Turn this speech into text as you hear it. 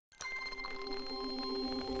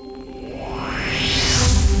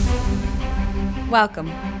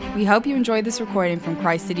Welcome. We hope you enjoyed this recording from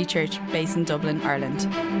Christ City Church, based in Dublin, Ireland.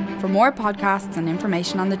 For more podcasts and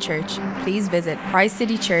information on the church, please visit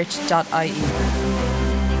christcitychurch.ie.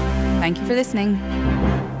 Thank you for listening.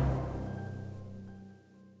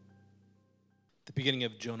 The beginning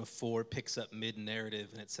of Jonah 4 picks up mid-narrative,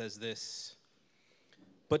 and it says this: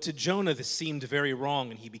 "But to Jonah this seemed very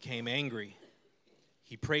wrong, and he became angry.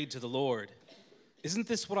 He prayed to the Lord, 'Isn't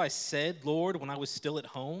this what I said, Lord, when I was still at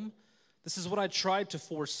home? This is what I tried to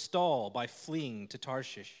forestall by fleeing to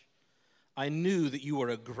Tarshish. I knew that you are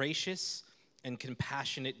a gracious and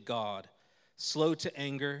compassionate God, slow to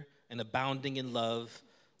anger and abounding in love,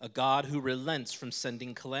 a God who relents from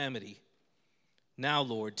sending calamity. Now,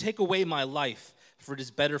 Lord, take away my life, for it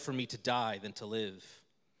is better for me to die than to live.'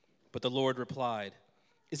 But the Lord replied,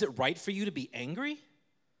 'Is it right for you to be angry?'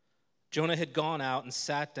 Jonah had gone out and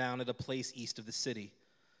sat down at a place east of the city.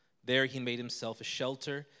 There he made himself a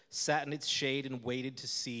shelter, sat in its shade, and waited to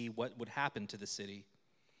see what would happen to the city.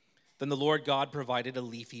 Then the Lord God provided a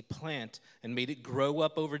leafy plant and made it grow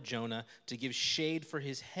up over Jonah to give shade for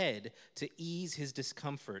his head to ease his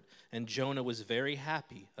discomfort, and Jonah was very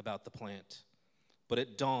happy about the plant. But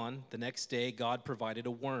at dawn, the next day, God provided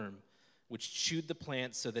a worm, which chewed the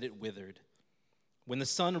plant so that it withered. When the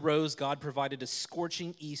sun rose, God provided a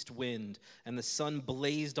scorching east wind, and the sun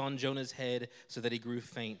blazed on Jonah's head so that he grew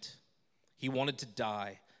faint. He wanted to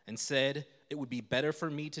die and said, 'It would be better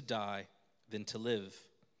for me to die than to live.'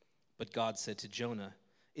 But God said to Jonah,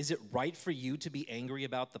 'Is it right for you to be angry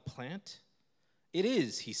about the plant?' 'It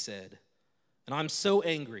is,' he said, 'and I'm so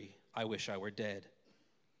angry, I wish I were dead.'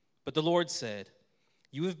 But the Lord said,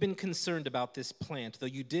 'You have been concerned about this plant, though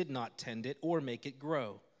you did not tend it or make it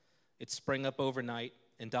grow. It sprang up overnight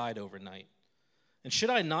and died overnight. And should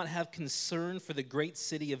I not have concern for the great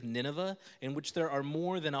city of Nineveh, in which there are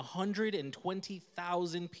more than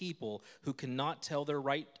 120,000 people who cannot tell their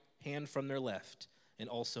right hand from their left, and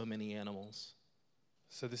also many animals?'"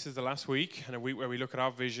 So this is the last week, and a week where we look at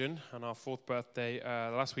our vision on our fourth birthday,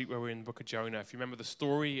 the last week where we're in the book of Jonah. If you remember the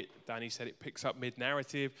story, Danny said it picks up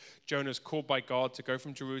mid-narrative. Jonah's called by God to go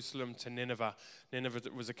from Jerusalem to Nineveh.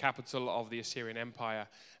 Nineveh was the capital of the Assyrian Empire,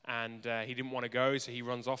 and he didn't want to go, so he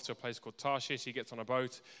runs off to a place called Tarshish. He gets on a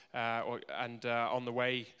boat, and on the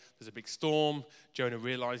way, there's a big storm. Jonah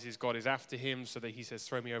realizes God is after him, so that he says,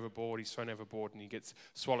 "Throw me overboard." He's thrown overboard, and he gets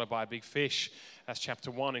swallowed by a big fish. That's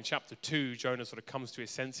chapter 1. In chapter 2, Jonah sort of comes to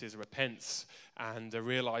his senses, repents, and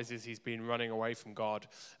realizes he's been running away from God,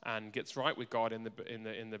 and gets right with God in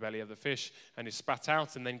the belly of the fish, and is spat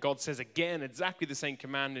out. And then God says again exactly the same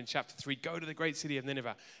command in chapter 3: "Go to the great city of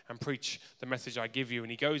Nineveh and preach the message I give you." And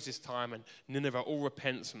he goes this time, and Nineveh all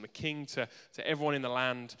repents, from the king to everyone in the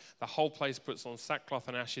land. The whole place puts on sackcloth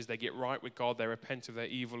and ashes. They get right with God. They repent of their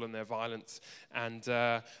evil and their violence. And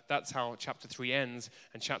that's how chapter 3 ends.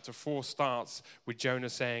 And chapter 4 starts with Jonah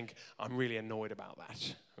saying, "I'm really annoyed about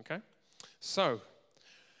that." Okay? So,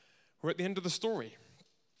 we're at the end of the story.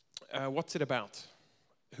 What's it about?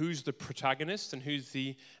 Who's the protagonist and who's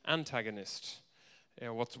the antagonist?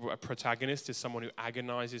 What's a protagonist is someone who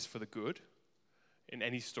agonizes for the good. In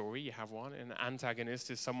any story, you have one. And an antagonist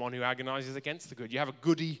is someone who agonizes against the good. You have a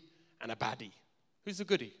goodie and a baddie. Who's the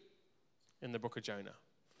goodie in the book of Jonah?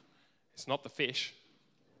 It's not the fish.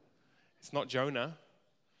 It's not Jonah.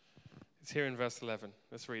 It's here in verse 11.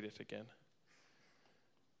 Let's read it again.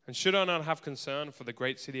 "And should I not have concern for the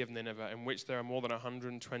great city of Nineveh, in which there are more than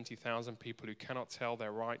 120,000 people who cannot tell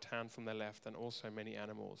their right hand from their left, and also many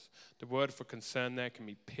animals?" The word for concern there can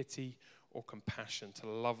be pity or compassion, to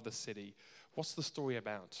love the city. What's the story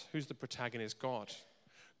about? Who's the protagonist? God.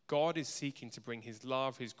 God is seeking to bring his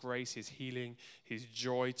love, his grace, his healing, his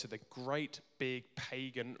joy to the great, big,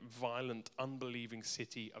 pagan, violent, unbelieving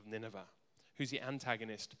city of Nineveh. Who's the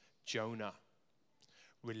antagonist? Jonah.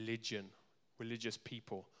 Religion. Religious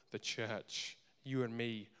people, the church, you and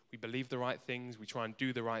me. We believe the right things, we try and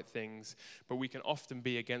do the right things, but we can often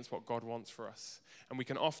be against what God wants for us. And we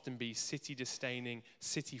can often be city-disdaining,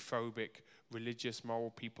 city-phobic, religious,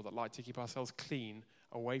 moral people that like to keep ourselves clean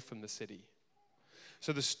away from the city.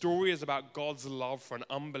 So the story is about God's love for an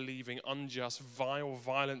unbelieving, unjust, vile,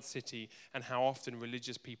 violent city, and how often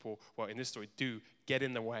religious people, well, in this story, do get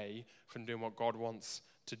in the way from doing what God wants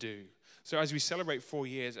to do. So as we celebrate 4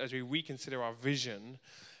 years, as we reconsider our vision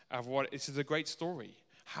of what, this is a great story.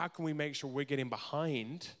 How can we make sure we're getting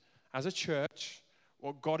behind, as a church,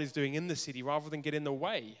 what God is doing in the city rather than get in the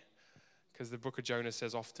way? Because the book of Jonah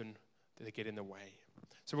says often that they get in the way.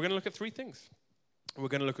 So we're going to look at 3 things. We're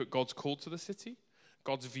going to look at God's call to the city,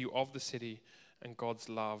 God's view of the city, and God's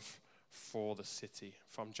love for the city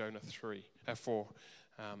from Jonah 4.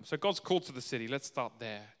 So God's called to the city. Let's start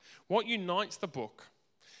there. What unites the book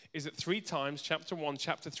is that 3 times, chapter 1,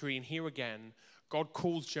 chapter 3, and here again, God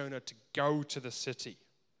calls Jonah to go to the city.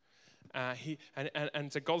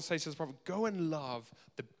 So God says to the prophet, go and love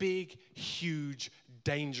the big, huge,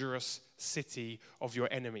 dangerous city of your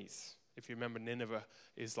enemies. If you remember, Nineveh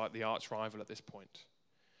is like the arch rival at this point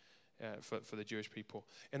for the Jewish people.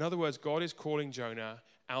 In other words, God is calling Jonah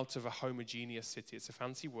out of a homogeneous city. It's a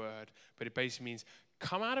fancy word, but it basically means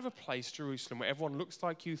come out of a place, Jerusalem, where everyone looks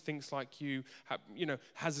like you, thinks like you,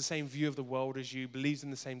 has the same view of the world as you, believes in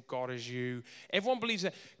the same God as you. Everyone believes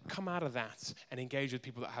that. Come out of that and engage with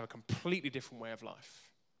people that have a completely different way of life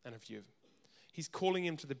and a view. He's calling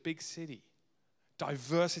him to the big city.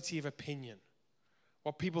 Diversity of opinion.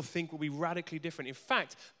 What people think will be radically different. In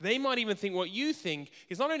fact, they might even think what you think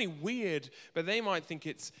is not only weird, but they might think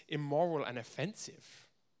it's immoral and offensive.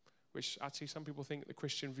 Which actually some people think the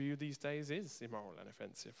Christian view these days is immoral and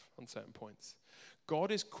offensive on certain points.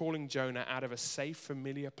 God is calling Jonah out of a safe,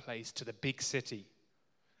 familiar place to the big city,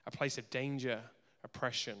 a place of danger,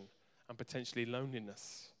 oppression, and potentially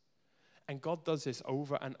loneliness. And God does this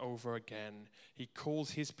over and over again. He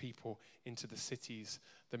calls his people into the cities,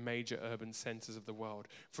 the major urban centers of the world.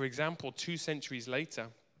 For example, 2 centuries later,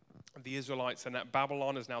 the Israelites and that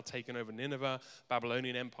Babylon has now taken over Nineveh.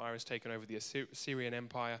 Babylonian Empire has taken over the Assyrian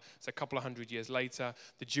Empire. So a couple of hundred years later,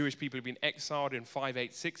 the Jewish people have been exiled in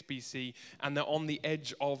 586 BC, and they're on the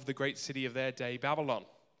edge of the great city of their day, Babylon.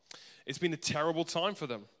 It's been a terrible time for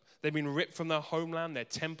them. They've been ripped from their homeland. Their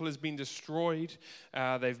temple has been destroyed.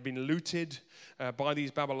 They've been looted by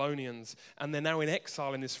these Babylonians. And they're now in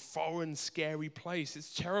exile in this foreign, scary place.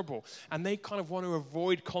 It's terrible. And they kind of want to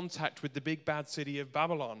avoid contact with the big, bad city of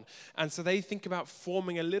Babylon. And so they think about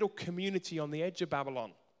forming a little community on the edge of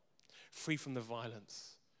Babylon, free from the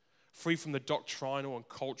violence, free from the doctrinal and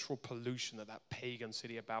cultural pollution that pagan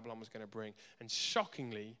city of Babylon was going to bring. And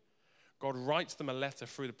shockingly, God writes them a letter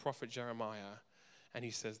through the prophet Jeremiah. And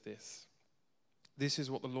he says this. This is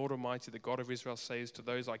what the Lord Almighty, the God of Israel, says to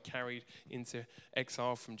those I carried into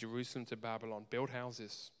exile from Jerusalem to Babylon. Build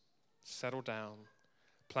houses, settle down,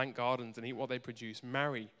 plant gardens and eat what they produce.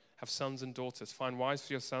 Marry, have sons and daughters. Find wives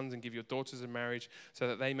for your sons and give your daughters in marriage so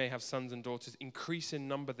that they may have sons and daughters. Increase in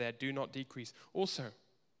number there, do not decrease. Also,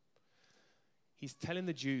 he's telling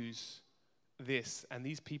the Jews this, and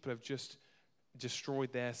these people have just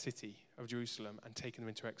destroyed their city of Jerusalem and taken them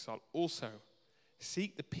into exile. Also,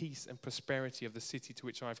 seek the peace and prosperity of the city to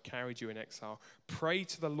which I have carried you in exile. Pray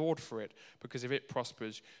to the Lord for it, because if it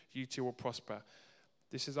prospers, you too will prosper.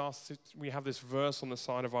 We have this verse on the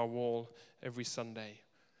side of our wall every Sunday.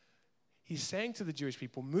 He's saying to the Jewish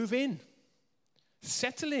people, move in,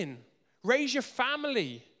 settle in, raise your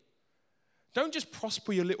family. Don't just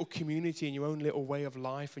prosper your little community and your own little way of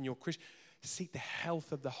life and your Christian. Seek the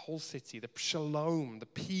health of the whole city, the shalom, the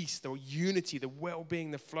peace, the unity, the well-being,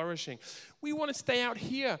 the flourishing. We want to stay out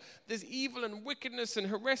here. There's evil and wickedness and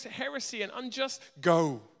heresy and unjust.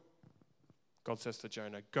 Go. God says to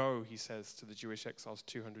Jonah, go, he says to the Jewish exiles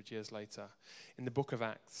 200 years later. In the book of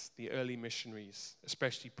Acts, the early missionaries,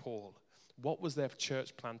 especially Paul, what was their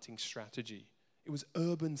church planting strategy? It was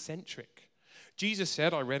urban-centric. Jesus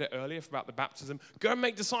said, I read it earlier about the baptism, go and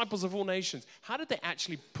make disciples of all nations. How did they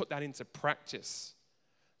actually put that into practice?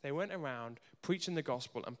 They went around preaching the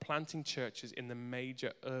gospel and planting churches in the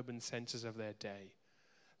major urban centers of their day.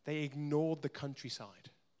 They ignored the countryside.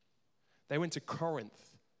 They went to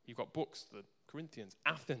Corinth. You've got books, the Corinthians,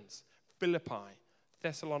 Athens, Philippi,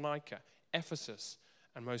 Thessalonica, Ephesus,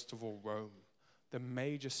 and most of all, Rome, the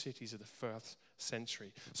major cities of the first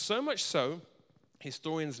century. So much so,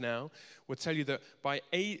 historians now will tell you that by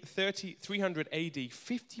 300 AD,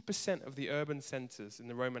 50% of the urban centers in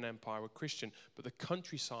the Roman Empire were Christian, but the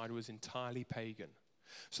countryside was entirely pagan.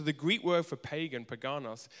 So the Greek word for pagan,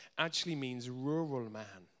 paganos, actually means rural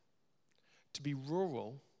man. To be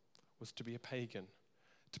rural was to be a pagan.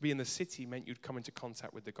 To be in the city meant you'd come into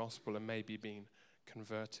contact with the gospel and maybe being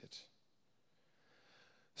converted.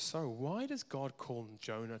 So why does God call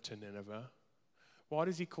Jonah to Nineveh? Why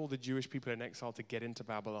does he call the Jewish people in exile to get into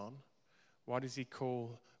Babylon? Why did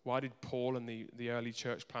Paul and the early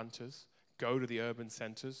church planters go to the urban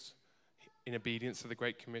centers in obedience to the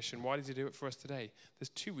Great Commission? Why does he do it for us today? There's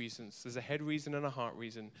 2 reasons. There's a head reason and a heart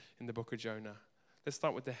reason in the book of Jonah. Let's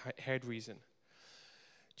start with the head reason.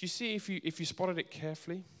 Do you see, if you spotted it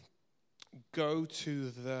carefully, go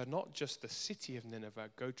to not just the city of Nineveh,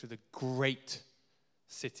 go to the great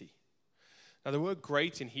city. Now, the word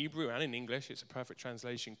great in Hebrew and in English, it's a perfect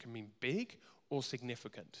translation, can mean big or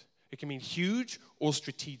significant. It can mean huge or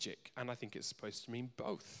strategic, and I think it's supposed to mean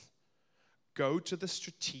both. Go to the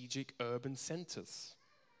strategic urban centers.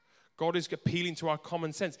 God is appealing to our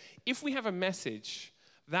common sense. If we have a message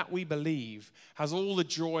that we believe has all the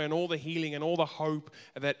joy and all the healing and all the hope,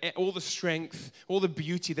 that all the strength, all the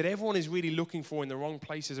beauty that everyone is really looking for in the wrong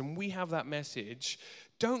places, and we have that message,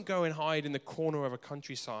 don't go and hide in the corner of a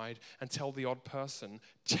countryside and tell the odd person.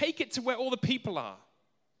 Take it to where all the people are.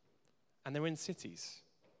 And they're in cities.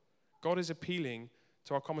 God is appealing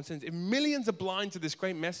to our common sense. If millions are blind to this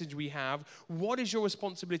great message we have, what is your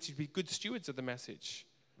responsibility to be good stewards of the message?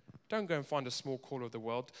 Don't go and find a small corner of the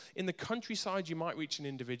world. In the countryside, you might reach an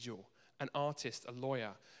individual, an artist, a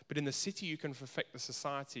lawyer. But in the city, you can affect the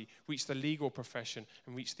society, reach the legal profession,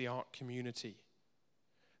 and reach the art community.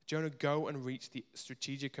 Jonah, go and reach the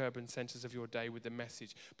strategic urban centers of your day with the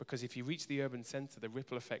message. Because if you reach the urban center, the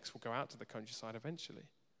ripple effects will go out to the countryside eventually.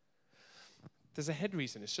 There's a head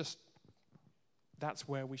reason. It's just that's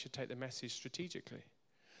where we should take the message strategically.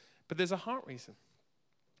 But there's a heart reason.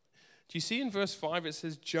 Do you see in verse 5 it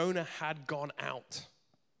says Jonah had gone out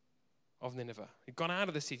of Nineveh. He'd gone out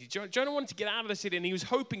of the city. Jonah wanted to get out of the city, and he was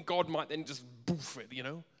hoping God might then just boof it,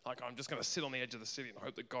 like I'm just going to sit on the edge of the city and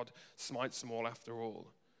hope that God smites them all after all.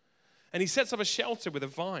 And he sets up a shelter with a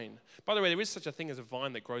vine. By the way, there is such a thing as a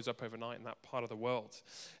vine that grows up overnight in that part of the world.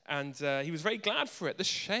 And he was very glad for it. The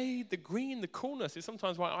shade, the green, the coolness is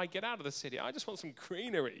sometimes why I get out of the city. I just want some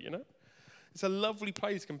greenery, It's a lovely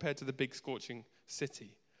place compared to the big scorching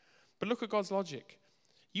city. But look at God's logic.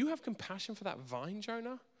 You have compassion for that vine,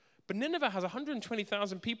 Jonah? But Nineveh has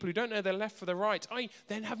 120,000 people who don't know their left from their right. I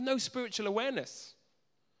then have no spiritual awareness.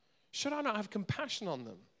 Should I not have compassion on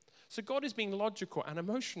them? So God is being logical and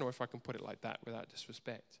emotional, if I can put it like that, without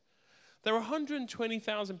disrespect. There are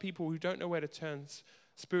 120,000 people who don't know where to turn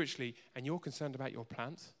spiritually, and you're concerned about your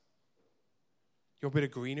plant, your bit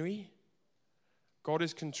of greenery. God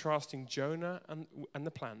is contrasting Jonah and the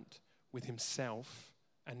plant with himself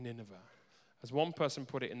and Nineveh. As one person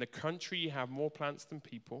put it, in the country you have more plants than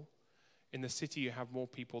people. In the city you have more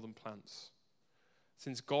people than plants.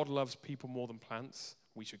 Since God loves people more than plants,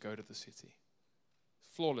 we should go to the city.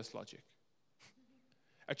 Flawless logic.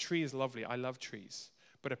 A tree is lovely. I love trees.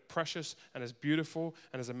 But as precious and as beautiful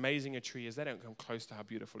and as amazing a tree is, they don't come close to how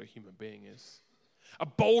beautiful a human being is. A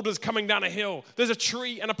boulder's coming down a hill. There's a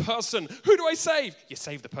tree and a person. Who do I save? You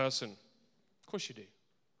save the person. Of course you do.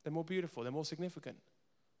 They're more beautiful. They're more significant.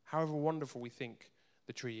 However wonderful we think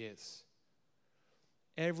the tree is.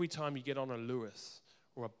 Every time you get on a Lewis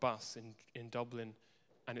or a bus in Dublin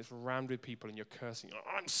and it's rammed with people and you're cursing,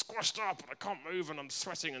 I'm squashed up and I can't move and I'm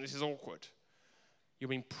sweating and this is awkward. You're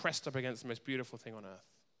being pressed up against the most beautiful thing on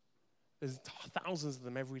earth. There's thousands of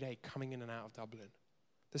them every day coming in and out of Dublin.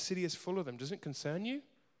 The city is full of them. Doesn't it concern you?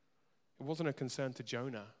 It wasn't a concern to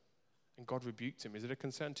Jonah and God rebuked him. Is it a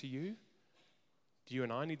concern to you? Do you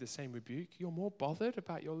and I need the same rebuke? You're more bothered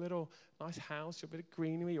about your little nice house, your bit of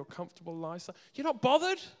greenery, your comfortable lifestyle. You're not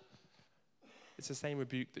bothered? It's the same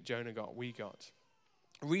rebuke that Jonah got, we got.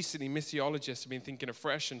 Recently, missiologists have been thinking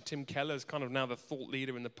afresh, and Tim Keller is kind of now the thought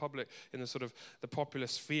leader in the public, in the sort of the popular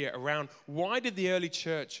sphere around why did the early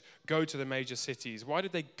church go to the major cities? Why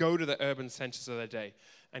did they go to the urban centers of their day?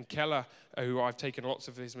 And Keller, who I've taken lots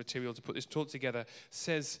of his material to put this talk together,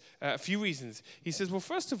 says a few reasons. He says, well,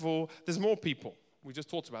 first of all, there's more people. We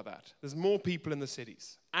just talked about that. There's more people in the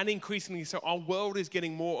cities. And increasingly so, our world is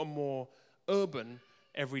getting more and more urban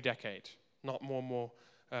every decade, not more and more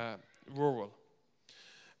rural.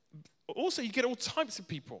 Also, you get all types of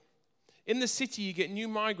people. In the city, you get new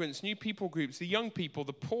migrants, new people groups, the young people,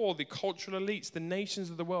 the poor, the cultural elites, the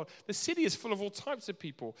nations of the world. The city is full of all types of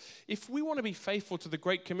people. If we want to be faithful to the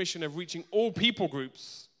Great Commission of reaching all people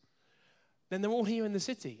groups, then they're all here in the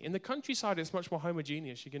city. In the countryside, it's much more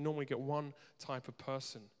homogeneous. You can normally get one type of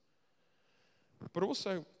person. But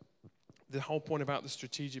also, the whole point about the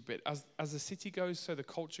strategic bit, as the city goes, so the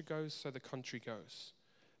culture goes, so the country goes.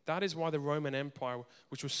 That is why the Roman Empire,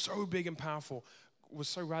 which was so big and powerful, was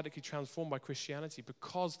so radically transformed by Christianity,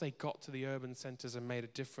 because they got to the urban centers and made a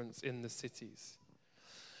difference in the cities.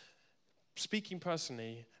 Speaking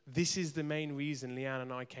personally, this is the main reason Leanne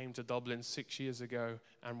and I came to Dublin 6 years ago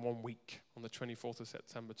and 1 week on the 24th of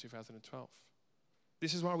September 2012.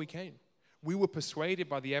 This is why we came. We were persuaded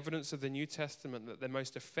by the evidence of the New Testament that the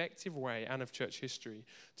most effective way, and of church history,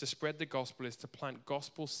 to spread the gospel is to plant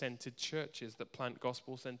gospel-centered churches that plant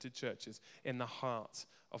gospel-centered churches in the heart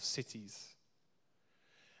of cities.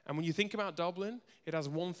 And when you think about Dublin, it has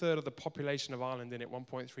 1/3 of the population of Ireland in it,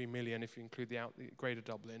 1.3 million if you include the greater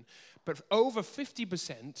Dublin. But over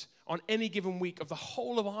 50% on any given week of the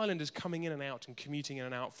whole of Ireland is coming in and out and commuting in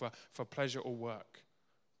and out for pleasure or work.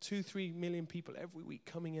 2-3 million people every week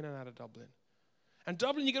coming in and out of Dublin. And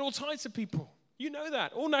Dublin, you get all types of people. You know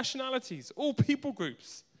that. All nationalities, all people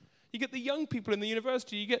groups. You get the young people in the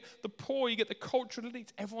university. You get the poor. You get the cultural elites.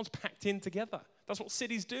 Everyone's packed in together. That's what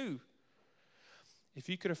cities do. If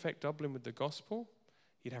you could affect Dublin with the gospel,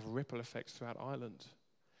 you'd have ripple effects throughout Ireland.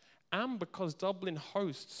 And because Dublin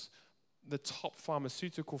hosts the top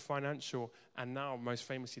pharmaceutical, financial, and now most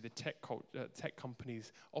famously the tech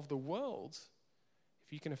companies of the world,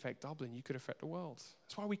 if you can affect Dublin, you could affect the world.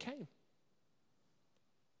 That's why we came.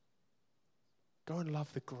 Go and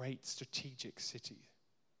love the great strategic city.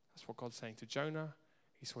 That's what God's saying to Jonah.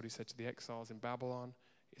 It's what he said to the exiles in Babylon.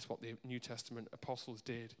 It's what the New Testament apostles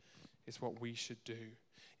did. It's what we should do.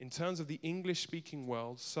 In terms of the English-speaking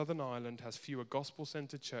world, Southern Ireland has fewer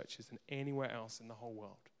gospel-centered churches than anywhere else in the whole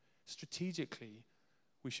world. Strategically,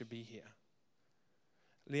 we should be here.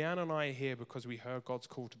 Leanne and I are here because we heard God's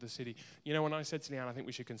call to the city. You know, when I said to Leanne, I think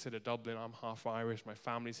we should consider Dublin. I'm half Irish. My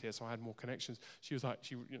family's here, so I had more connections. She was like,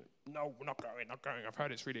 no, we're not going. I've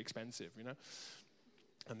heard it's really expensive,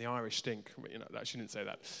 And the Irish stink. She didn't say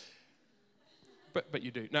that. But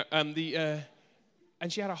you do. No,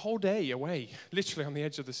 and she had a whole day away, literally on the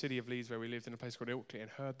edge of the city of Leeds where we lived in a place called Ilkley, and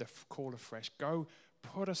heard the call afresh, go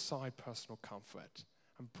put aside personal comfort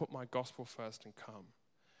and put my gospel first and come.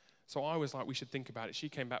 So I was like, we should think about it. She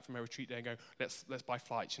came back from her retreat day and go, let's buy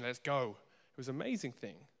flights, let's go. It was an amazing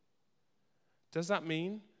thing. Does that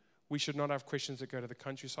mean we should not have Christians that go to the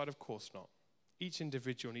countryside? Of course not. Each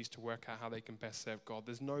individual needs to work out how they can best serve God.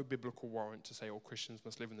 There's no biblical warrant to say all Christians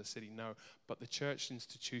must live in the city. No, but the church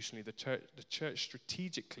institutionally, the church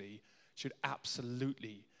strategically should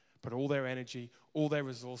absolutely put all their energy, all their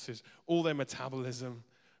resources, all their metabolism,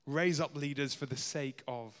 raise up leaders for the sake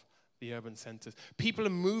of the urban centers. People are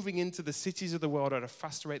moving into the cities of the world at a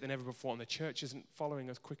faster rate than ever before, and the church isn't following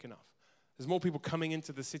us quick enough. There's more people coming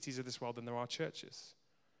into the cities of this world than there are churches.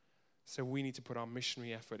 So we need to put our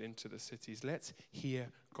missionary effort into the cities. Let's hear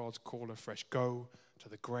God's call afresh. Go to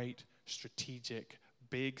the great, strategic,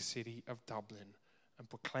 big city of Dublin and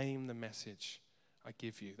proclaim the message I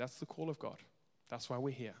give you. That's the call of God. That's why we're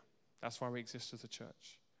here. That's why we exist as a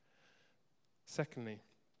church. Secondly,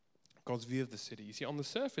 God's view of the city. You see, on the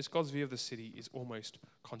surface, God's view of the city is almost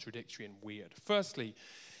contradictory and weird. Firstly,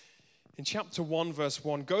 in chapter 1, verse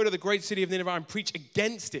 1, go to the great city of Nineveh and preach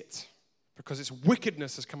against it, because its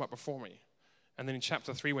wickedness has come up before me. And then in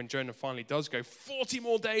chapter 3, when Jonah finally does go, 40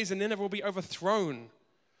 more days and Nineveh will be overthrown.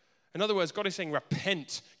 In other words, God is saying,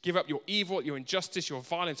 repent, give up your evil, your injustice, your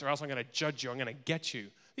violence, or else I'm going to judge you, I'm going to get you.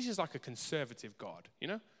 This is like a conservative God,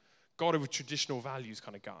 God of a traditional values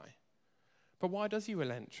kind of guy. But why does he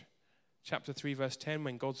relent? Chapter 3, verse 10,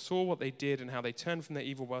 when God saw what they did and how they turned from their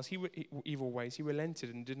evil ways, he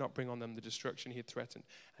relented and did not bring on them the destruction he had threatened.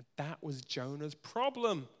 And that was Jonah's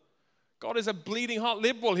problem. God is a bleeding heart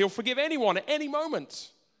liberal. He'll forgive anyone at any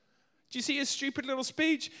moment. Do you see his stupid little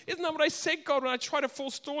speech? Isn't that what I said, God, when I tried to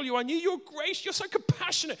forestall you? I knew you were gracious. You're so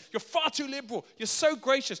compassionate. You're far too liberal. You're so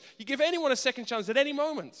gracious. You give anyone a second chance at any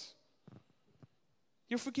moment.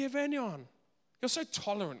 You'll forgive anyone. You're so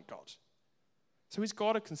tolerant, God. So is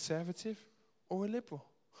God a conservative or a liberal?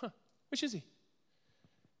 Which is he?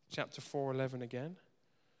 Chapter 4:11 again.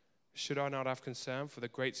 Should I not have concern for the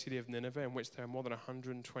great city of Nineveh, in which there are more than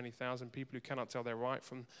 120,000 people who cannot tell their right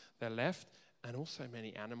from their left, and also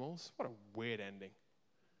many animals? What a weird ending.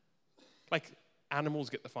 Like, animals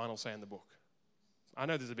get the final say in the book. I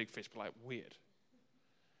know there's a big fish, but like, weird.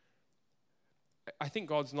 I think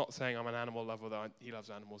God's not saying I'm an animal lover, though he loves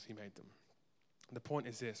animals, he made them. The point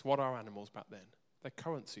is this: what are animals back then? They're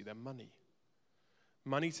currency, they're money.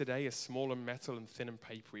 Money today is small and metal and thin and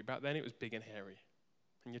papery. Back then it was big and hairy,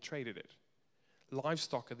 and you traded it.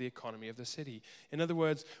 Livestock are the economy of the city. In other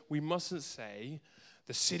words, we mustn't say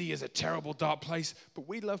the city is a terrible, dark place, but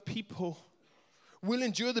we love people. We'll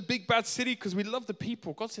endure the big, bad city because we love the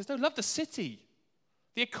people. God says, no, love the city,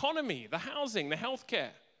 the economy, the housing, the healthcare.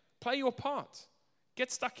 Play your part.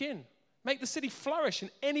 Get stuck in. Make the city flourish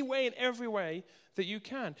in any way, in every way that you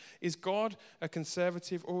can. Is God a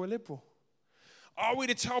conservative or a liberal? Are we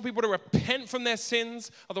to tell people to repent from their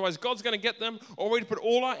sins, otherwise God's going to get them? Or are we to put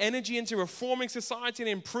all our energy into reforming society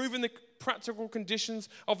and improving the practical conditions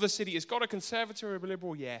of the city? Is God a conservative or a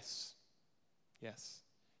liberal? Yes. Yes.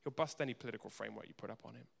 He'll bust any political framework you put up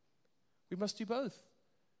on him. We must do both.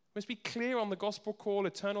 We must be clear on the gospel call,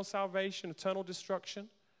 eternal salvation, eternal destruction.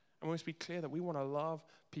 And we must be clear that we want to love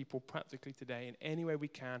people practically today in any way we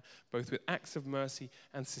can, both with acts of mercy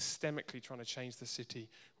and systemically trying to change the city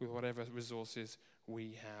with whatever resources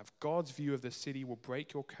we have. God's view of the city will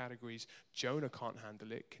break your categories. Jonah can't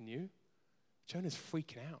handle it, can you? Jonah's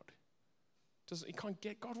freaking out. He can't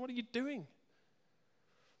get, God, what are you doing?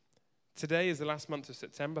 Today is the last month of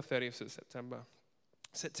September, 30th of September.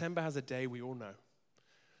 September has a day we all know.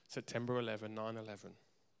 September 11, 9/11.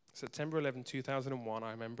 September 11, 2001,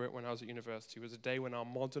 I remember it when I was at university, was a day when our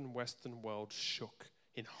modern Western world shook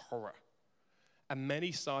in horror. And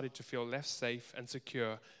many started to feel less safe and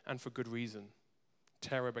secure, and for good reason.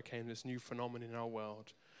 Terror became this new phenomenon in our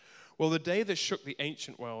world. Well, the day that shook the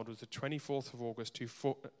ancient world was the 24th of August,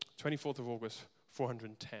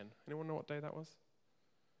 410. Anyone know what day that was?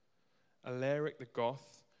 Alaric the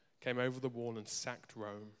Goth came over the wall and sacked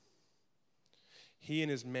Rome. He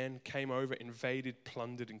and his men came over, invaded,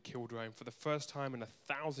 plundered, and killed Rome. For the first time in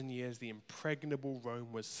 1,000 years, the impregnable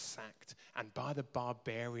Rome was sacked, and by the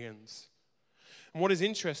barbarians. And what is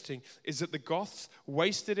interesting is that the Goths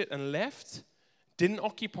wasted it and left, didn't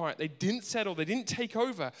occupy it, they didn't settle, they didn't take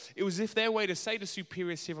over. It was as if their way to say to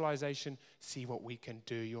superior civilization, see what we can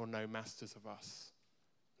do, you're no masters of us.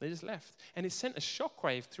 They just left. And it sent a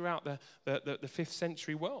shockwave throughout the 5th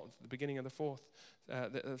century world, the beginning of the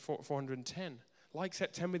 410. Like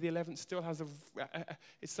September the 11th, it still has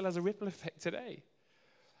a ripple effect today.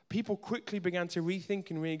 People quickly began to rethink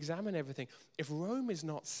and re-examine everything. If Rome is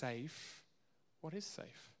not safe, what is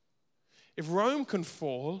safe? If Rome can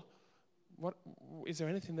fall, what is there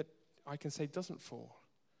anything that I can say doesn't fall?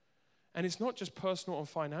 And it's not just personal or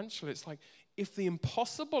financial. It's like, if the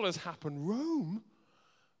impossible has happened, Rome,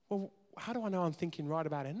 well, how do I know I'm thinking right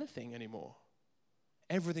about anything anymore?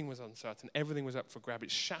 Everything was uncertain. Everything was up for grab.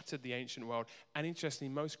 It shattered the ancient world. And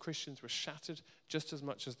interestingly, most Christians were shattered just as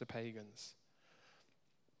much as the pagans.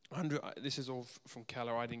 This is all from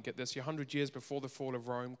Keller. I didn't get this. 100 years before the fall of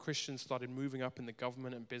Rome, Christians started moving up in the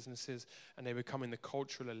government and businesses, and they were becoming the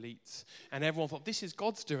cultural elites. And everyone thought, this is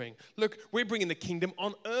God's doing. Look, we're bringing the kingdom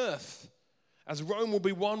on earth. As Rome will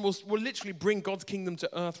be one, we'll literally bring God's kingdom to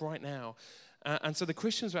earth right now. And so the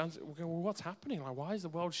Christians were going, well, what's happening? Like, why is the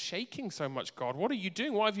world shaking so much, God? What are you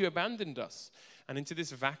doing? Why have you abandoned us? And into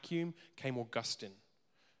this vacuum came Augustine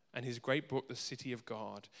and his great book, The City of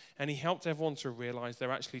God. And he helped everyone to realize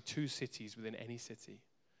there are actually two cities within any city,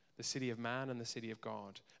 the city of man and the city of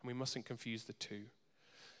God. And we mustn't confuse the two.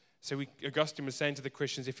 So Augustine was saying to the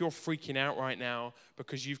Christians, if you're freaking out right now,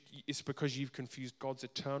 it's because you've confused God's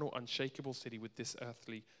eternal, unshakable city with this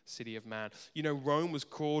earthly city of man. You know, Rome was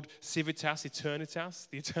called Civitas Aeternitas,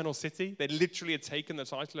 the eternal city. They literally had taken the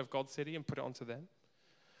title of God's city and put it onto them.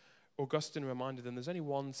 Augustine reminded them there's only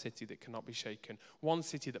one city that cannot be shaken, one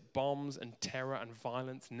city that bombs and terror and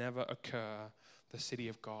violence never occur, the city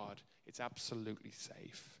of God. It's absolutely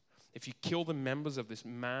safe. If you kill the members of this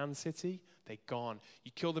man city, they're gone.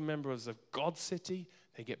 You kill the members of God's city,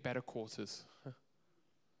 they get better quarters.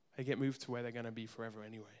 They get moved to where they're going to be forever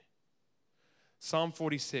anyway. Psalm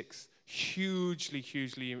 46, hugely,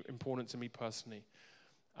 hugely important to me personally.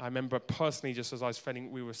 I remember personally, just as I was spending,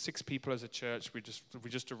 we were 6 people as a church. We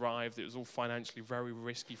just arrived. It was all financially very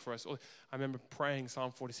risky for us. I remember praying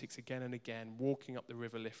Psalm 46 again and again, walking up the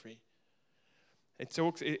river Liffey.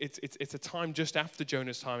 It's a time just after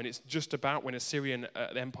Jonah's time, and it's just about when Assyrian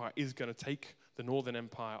empire is going to take the northern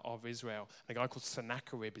empire of Israel. A guy called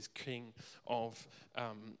Sennacherib is king of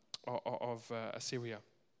Assyria.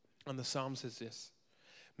 And the psalm says this: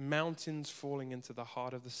 mountains falling into the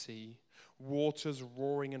heart of the sea, waters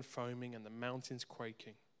roaring and foaming, and the mountains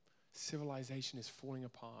quaking. Civilization is falling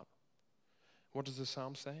apart. What does the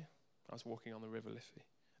psalm say? I was walking on the river Liffey.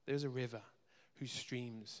 There's a river whose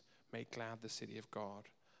streams make glad the city of God,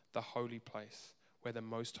 the holy place where the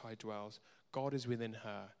Most High dwells. God is within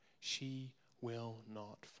her. She will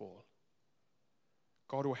not fall.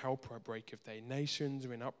 God will help her at break of day. Nations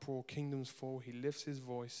are in uproar, kingdoms fall. He lifts his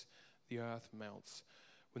voice, the earth melts.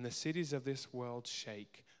 When the cities of this world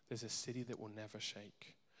shake, there's a city that will never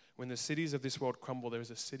shake. When the cities of this world crumble, there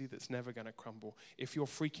is a city that's never going to crumble. If you're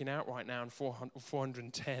freaking out right now in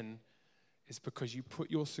 410, it's because you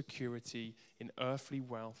put your security in earthly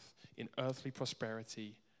wealth, in earthly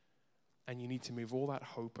prosperity, and you need to move all that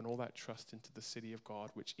hope and all that trust into the city of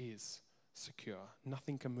God, which is secure.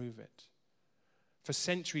 Nothing can move it. For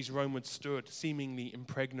centuries, Rome had stood seemingly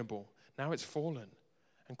impregnable. Now it's fallen,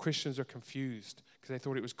 and Christians are confused because they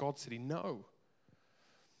thought it was God's city. No.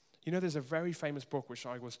 You know, there's a very famous book which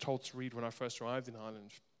I was told to read when I first arrived in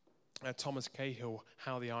Ireland. Thomas Cahill,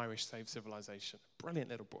 How the Irish Saved Civilization. Brilliant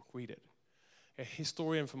little book. Read it. A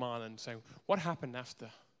historian from Ireland saying, what happened after?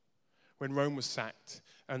 When Rome was sacked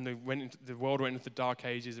and the world went into the dark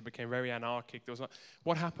ages, it became very anarchic.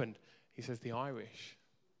 What happened? He says, the Irish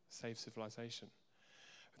saved civilization.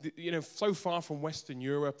 So far from Western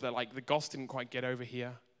Europe that the Goths didn't quite get over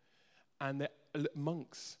here. And the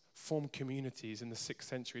monks formed communities in the 6th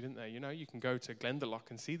century, didn't they? You can go to Glendalough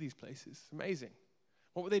and see these places. It's amazing.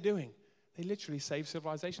 What were they doing? They literally saved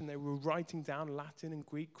civilization. They were writing down Latin and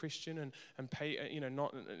Greek, Christian, and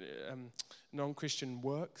non-Christian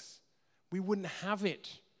works. We wouldn't have it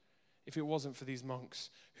if it wasn't for these monks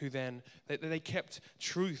who then, they kept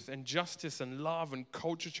truth and justice and love and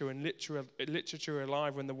culture and literature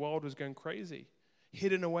alive when the world was going crazy.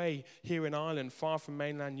 Hidden away here in Ireland, far from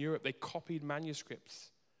mainland Europe, they copied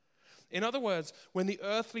manuscripts. In other words, when the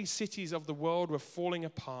earthly cities of the world were falling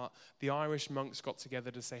apart, the Irish monks got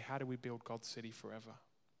together to say, how do we build God's city forever?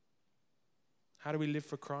 How do we live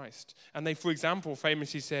for Christ? And they, for example,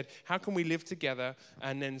 famously said, how can we live together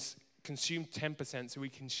and then consume 10% so we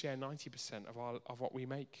can share 90% of what we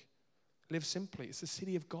make? Live simply. It's the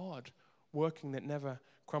city of God working that never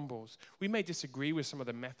crumbles. We may disagree with some of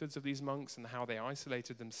the methods of these monks and how they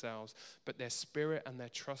isolated themselves, but their spirit and their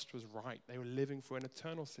trust was right. They were living for an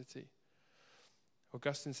eternal city.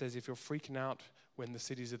 Augustine says if you're freaking out when the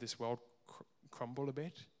cities of this world crumble a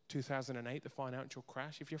bit, 2008, the financial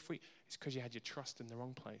crash, if you're it's because you had your trust in the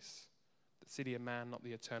wrong place. The city of man, not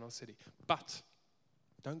the eternal city. But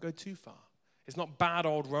don't go too far. It's not bad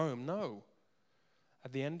old Rome, no.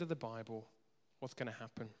 At the end of the Bible, what's going to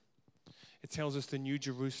happen? It tells us the new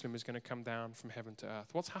Jerusalem is going to come down from heaven to earth.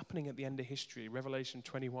 What's happening at the end of history? Revelation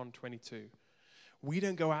 21:22. We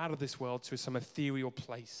don't go out of this world to some ethereal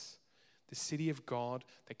place. The city of God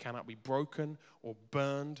that cannot be broken or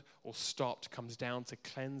burned or stopped comes down to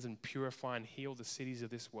cleanse and purify and heal the cities of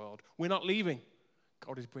this world. We're not leaving.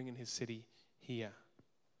 God is bringing his city here.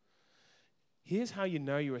 Here's how you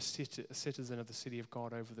know you're a citizen of the city of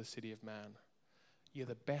God over the city of man. You're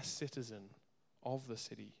the best citizen of the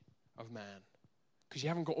city of man. Because you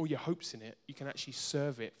haven't got all your hopes in it. You can actually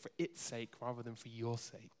serve it for its sake rather than for your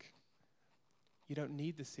sake. You don't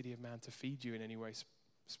need the city of man to feed you in any way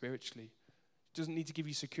spiritually. It doesn't need to give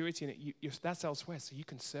you security in it. That's elsewhere, so you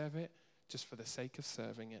can serve it just for the sake of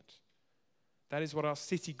serving it. That is what our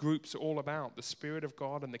city groups are all about. The Spirit of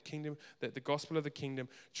God and the kingdom, the gospel of the kingdom,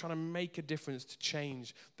 trying to make a difference to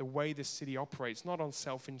change the way the city operates, not on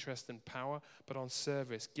self-interest and power, but on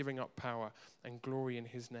service, giving up power and glory in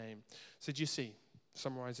his name. So do you see,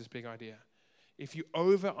 summarize this big idea. If you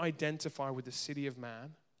over-identify with the city of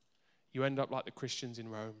man, you end up like the Christians in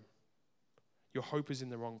Rome. Your hope is in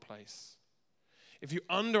the wrong place. If you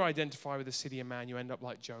under-identify with the city of man, you end up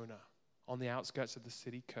like Jonah, on the outskirts of the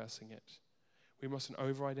city, cursing it. We mustn't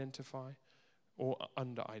over-identify or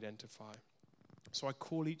under-identify. So I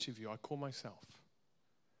call each of you, I call myself.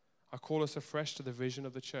 I call us afresh to the vision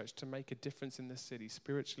of the church to make a difference in this city,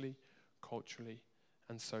 spiritually, culturally,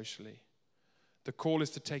 and socially. The call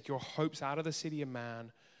is to take your hopes out of the city of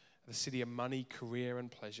man, the city of money, career,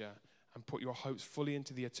 and pleasure, and put your hopes fully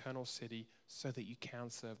into the eternal city so that you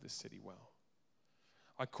can serve this city well.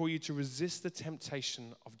 I call you to resist the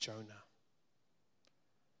temptation of Jonah,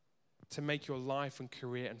 to make your life and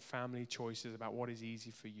career and family choices about what is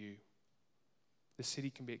easy for you. The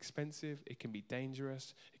city can be expensive, it can be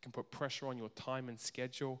dangerous, it can put pressure on your time and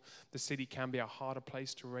schedule. The city can be a harder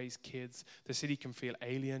place to raise kids. The city can feel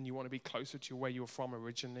alien, you want to be closer to where you were from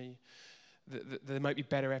originally. There might be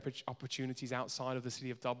better opportunities outside of the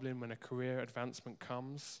city of Dublin when a career advancement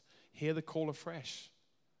comes. Hear the call afresh.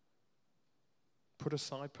 Put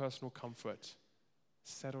aside personal comfort.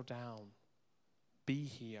 Settle down. Be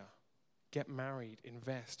here. Get married.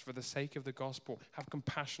 Invest for the sake of the gospel. Have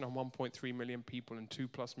compassion on 1.3 million people and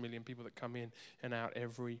 2+ million people that come in and out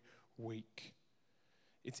every week.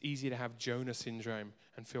 It's easy to have Jonah syndrome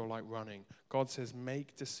and feel like running. God says,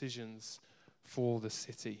 make decisions for the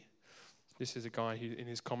city. This is a guy who, in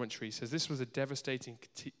his commentary, says this was a devastating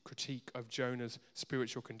critique of Jonah's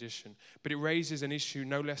spiritual condition. But it raises an issue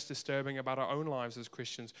no less disturbing about our own lives as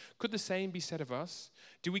Christians. Could the same be said of us?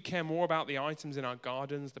 Do we care more about the items in our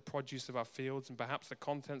gardens, the produce of our fields, and perhaps the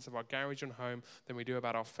contents of our garage and home than we do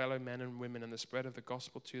about our fellow men and women and the spread of the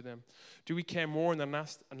gospel to them? Do we care more in the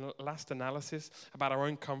last analysis about our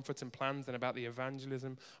own comforts and plans than about the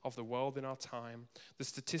evangelism of the world in our time? The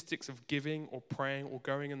statistics of giving or praying or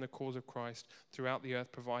going in the cause of Christ throughout the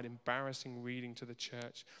earth provide embarrassing reading to the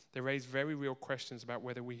church. They raise very real questions about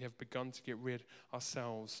whether we have begun to get rid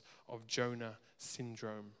ourselves of Jonah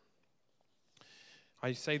syndrome.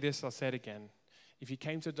 I say this, I'll say it again. If you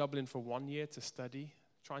came to Dublin for 1 year to study,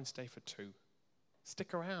 try and stay for 2.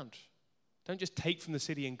 Stick around. Don't just take from the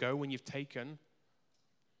city and go when you've taken.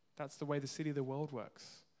 That's the way the city of the world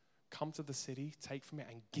works. Come to the city, take from it,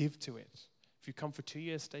 and give to it. If you come for 2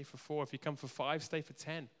 years, stay for 4. If you come for 5, stay for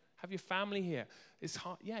 10. Have your family here. It's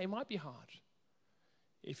hard. Yeah, it might be hard.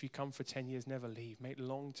 If you come for 10 years, never leave. Make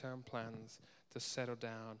long-term plans to settle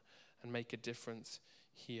down and make a difference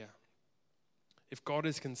here. If God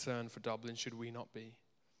is concerned for Dublin, should we not be?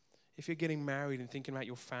 If you're getting married and thinking about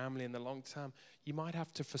your family in the long term, you might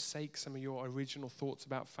have to forsake some of your original thoughts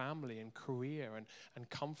about family and career and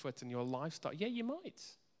comfort and your lifestyle. Yeah, you might.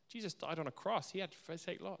 Jesus died on a cross. He had to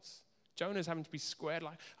forsake lots. Jonah's having to be squared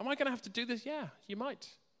like, am I going to have to do this? Yeah, you might.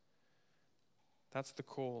 That's the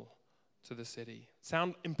call to the city.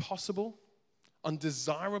 Sound impossible?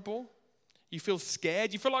 Undesirable? You feel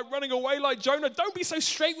scared? You feel like running away like Jonah? Don't be so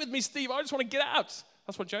straight with me, Steve. I just want to get out.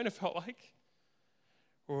 That's what Jonah felt like.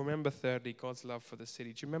 Well, remember, thirdly, God's love for the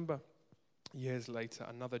city. Do you remember years later,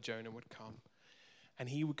 another Jonah would come and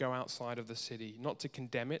he would go outside of the city, not to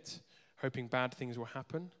condemn it, hoping bad things will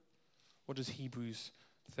happen. What does Hebrews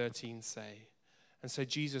 13 say? And so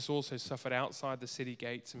Jesus also suffered outside the city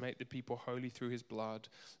gate to make the people holy through his blood.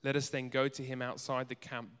 Let us then go to him outside the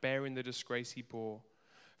camp, bearing the disgrace he bore.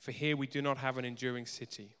 For here we do not have an enduring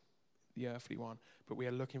city, the earthly one, but we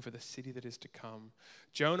are looking for the city that is to come.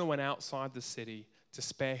 Jonah went outside the city to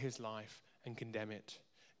spare his life and condemn it.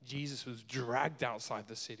 Jesus was dragged outside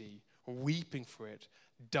the city, weeping for it,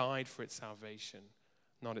 died for its salvation,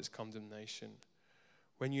 not its condemnation.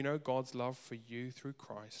 When you know God's love for you through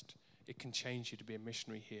Christ, it can change you to be a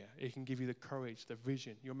missionary here. It can give you the courage, the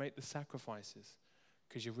vision. You'll make the sacrifices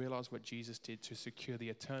because you realize what Jesus did to secure the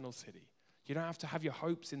eternal city. You don't have to have your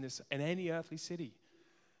hopes in any earthly city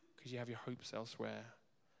because you have your hopes elsewhere.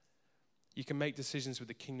 You can make decisions with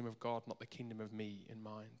the kingdom of God, not the kingdom of me in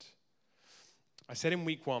mind. I said in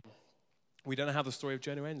week 1, we don't know how the story of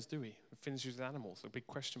Jonah ends, do we? It finishes with animals, a big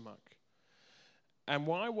question mark. And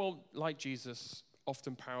why? Well, like Jesus,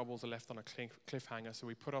 often parables are left on a cliffhanger, so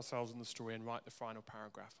we put ourselves in the story and write the final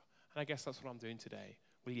paragraph. And I guess that's what I'm doing today.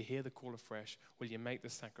 Will you hear the call afresh? Will you make the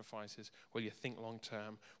sacrifices? Will you think long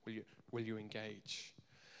term? Will you engage?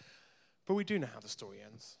 But we do know how the story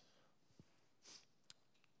ends.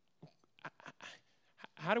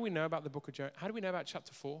 How do we know about the book of Jonah? How do we know about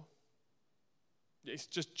chapter 4? It's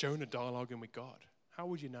just Jonah dialoguing with God. How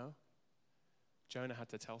would you know? Jonah had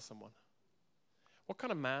to tell someone. What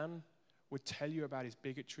kind of man would tell you about his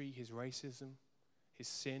bigotry, his racism, his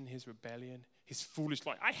sin, his rebellion, his foolish,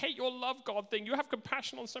 like, I hate your love, God thing. You have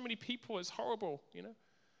compassion on so many people. It's horrible, you know?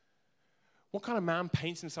 What kind of man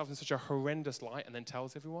paints himself in such a horrendous light and then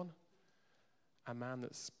tells everyone? A man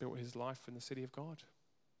that's built his life in the city of God.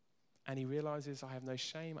 And he realizes, I have no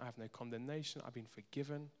shame, I have no condemnation, I've been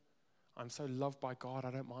forgiven. I'm so loved by God, I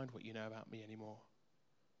don't mind what you know about me anymore.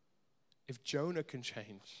 If Jonah can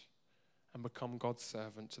change and become God's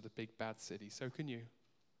servant to the big bad city, so can you.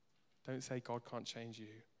 Don't say God can't change you.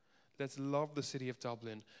 Let's love the city of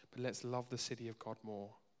Dublin, but let's love the city of God more.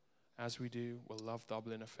 As we do, we'll love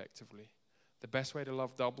Dublin effectively. The best way to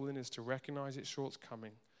love Dublin is to recognize its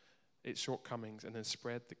shortcomings, and then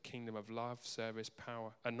spread the kingdom of love, service,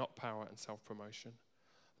 power, and not power and self-promotion.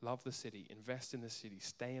 Love the city, invest in the city,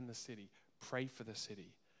 stay in the city, pray for the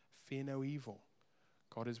city. Fear no evil.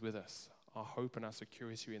 God is with us. Our hope and our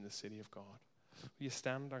security are in the city of God. Will you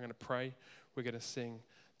stand? I'm going to pray. We're going to sing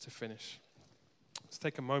to finish. Let's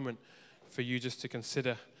take a moment for you just to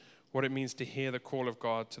consider what it means to hear the call of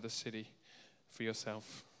God to the city for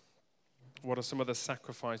yourself. What are some of the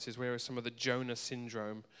sacrifices? Where is some of the Jonah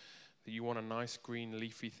syndrome that you want a nice green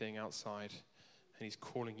leafy thing outside and he's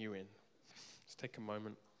calling you in? Let's take a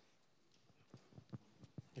moment.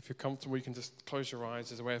 If you're comfortable, you can just close your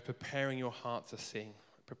eyes as a way of preparing your heart to sing,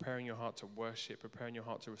 preparing your heart to worship, preparing your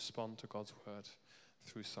heart to respond to God's word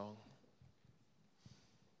through song.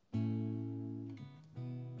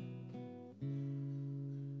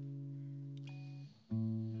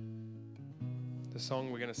 The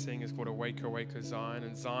song we're going to sing is called Awake, Awake, O Zion,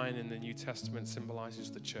 and Zion in the New Testament symbolizes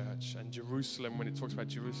the church, and Jerusalem, when it talks about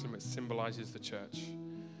Jerusalem, it symbolizes the church.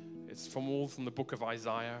 It's from the book of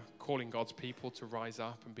Isaiah, calling God's people to rise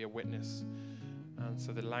up and be a witness. And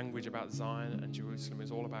so the language about Zion and Jerusalem is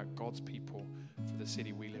all about God's people for the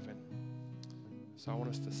city we live in. So I want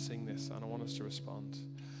us to sing this and I want us to respond.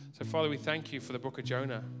 So Father, we thank you for the book of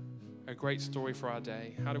Jonah, a great story for our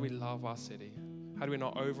day. How do we love our city? How do we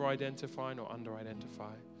not over-identify nor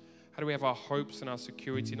under-identify? How do we have our hopes and our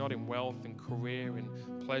security not in wealth and career and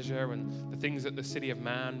pleasure and the things that the city of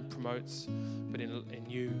man promotes, but in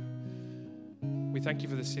you? We thank you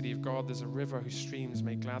for the city of God. There's a river whose streams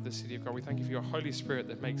make glad the city of God. We thank you for your Holy Spirit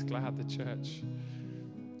that makes glad the church.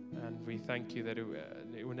 And we thank you that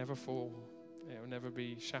it will never fall. It will never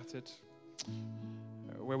be shattered.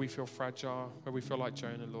 Where we feel fragile, where we feel like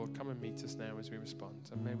Jonah, Lord, come and meet us now as we respond.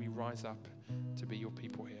 And may we rise up to be your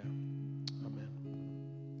people here.